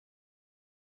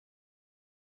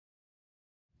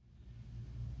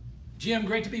Jim,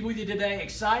 great to be with you today.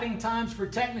 Exciting times for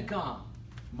Technocom.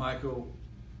 Michael,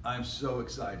 I'm so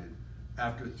excited.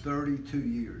 After 32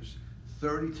 years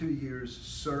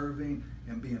serving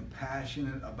and being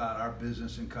passionate about our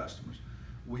business and customers,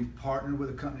 we've partnered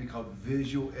with a company called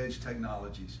Visual Edge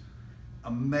Technologies.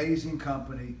 Amazing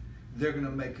company. They're going to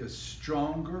make us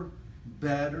stronger,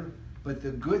 better, but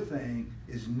the good thing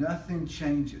is nothing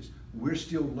changes. We're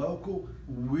still local.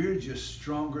 We're just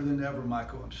stronger than ever,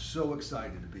 Michael. I'm so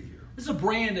excited to be here. This is a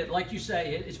brand that, like you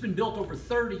say, it's been built over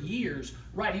 30 years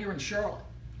right here in Charlotte.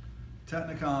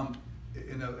 Technocom,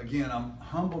 again, I'm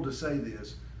humbled to say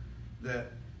this,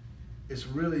 that it's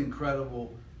really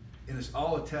incredible, and it's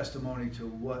all a testimony to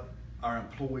what our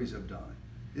employees have done.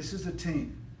 This is a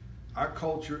team. Our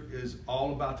culture is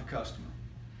all about the customer.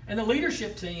 And the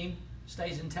leadership team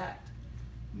stays intact.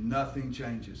 Nothing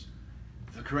changes.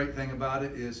 The great thing about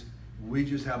it is we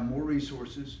just have more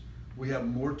resources, we have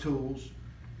more tools.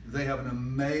 They have an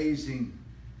amazing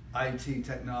IT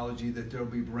technology that they'll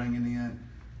be bringing in.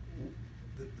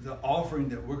 The offering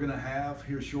that we're going to have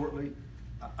here shortly,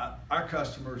 our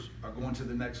customers are going to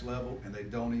the next level and they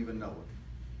don't even know it.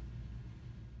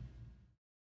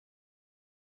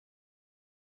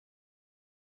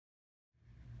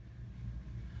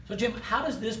 So Jim, how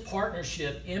does this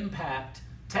partnership impact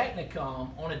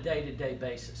Technocom on a day-to-day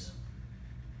basis?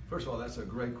 First of all, that's a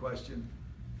great question.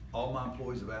 All my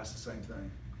employees have asked the same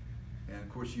thing. And of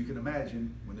course, you can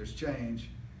imagine when there's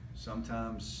change,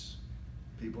 sometimes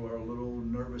people are a little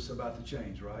nervous about the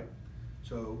change, right?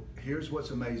 So here's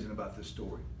what's amazing about this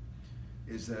story,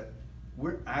 is that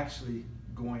we're actually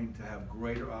going to have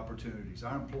greater opportunities.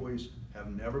 Our employees have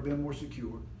never been more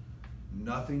secure.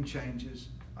 Nothing changes.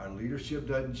 Our leadership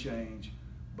doesn't change,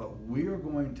 but we are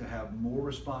going to have more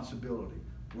responsibility.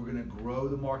 We're going to grow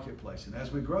the marketplace. And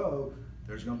as we grow,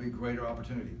 there's going to be greater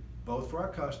opportunity, both for our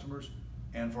customers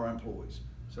and for our employees.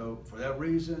 So for that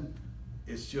reason,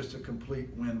 it's just a complete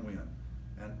win-win.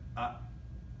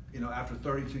 And after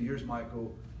 32 years,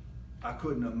 Michael, I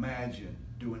couldn't imagine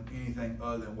doing anything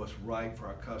other than what's right for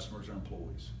our customers and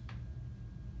employees.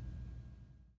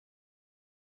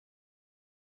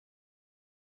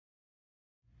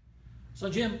 So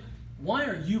Jim, why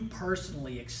are you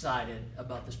personally excited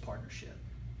about this partnership?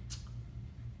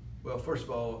 Well, first of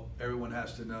all, everyone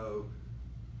has to know,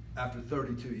 after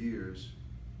 32 years,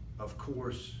 of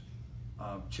course,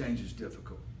 change is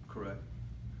difficult, correct?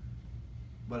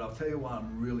 But I'll tell you why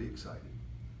I'm really excited.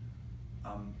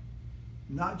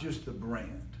 Not just the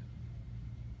brand.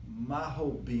 My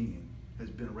whole being has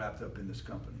been wrapped up in this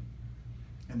company.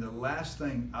 And the last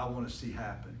thing I want to see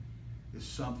happen is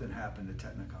something happen to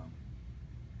Technocom.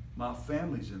 My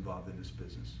family's involved in this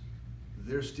business.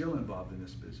 They're still involved in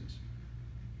this business.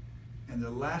 And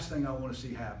the last thing I want to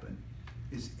see happen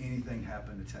is anything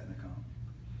happen to Technocom.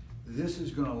 This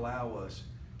is going to allow us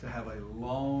to have a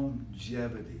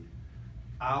longevity.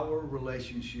 Our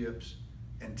relationships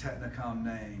and Technocom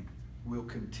name will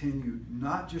continue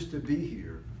not just to be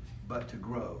here, but to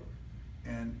grow.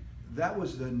 And that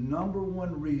was the #1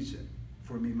 reason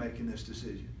for me making this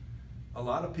decision. A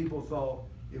lot of people thought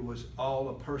it was all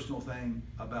a personal thing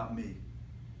about me,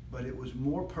 but it was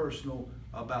more personal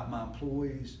about my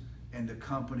employees and the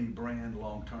company brand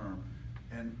long term.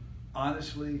 And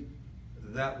honestly,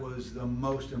 that was the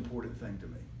most important thing to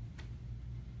me.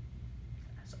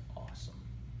 That's awesome.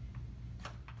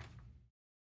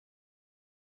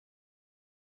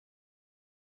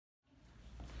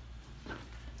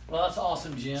 Well, that's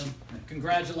awesome, Jim.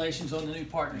 Congratulations on the new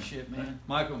partnership, man.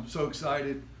 Michael, I'm so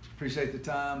excited. Appreciate the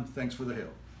time. Thanks for the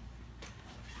help.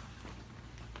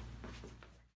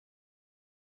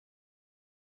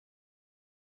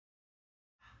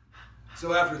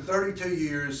 So after 32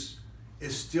 years,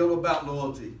 it's still about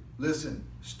loyalty. Listen,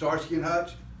 Starsky and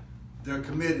Hutch, they're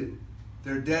committed,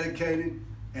 they're dedicated,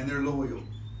 and they're loyal.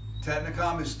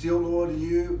 Technocom is still loyal to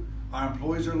you. Our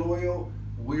employees are loyal.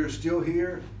 We are still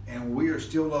here, and we are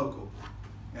still local.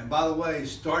 And by the way,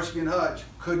 Starsky and Hutch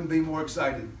couldn't be more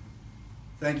excited.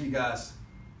 Thank you, guys.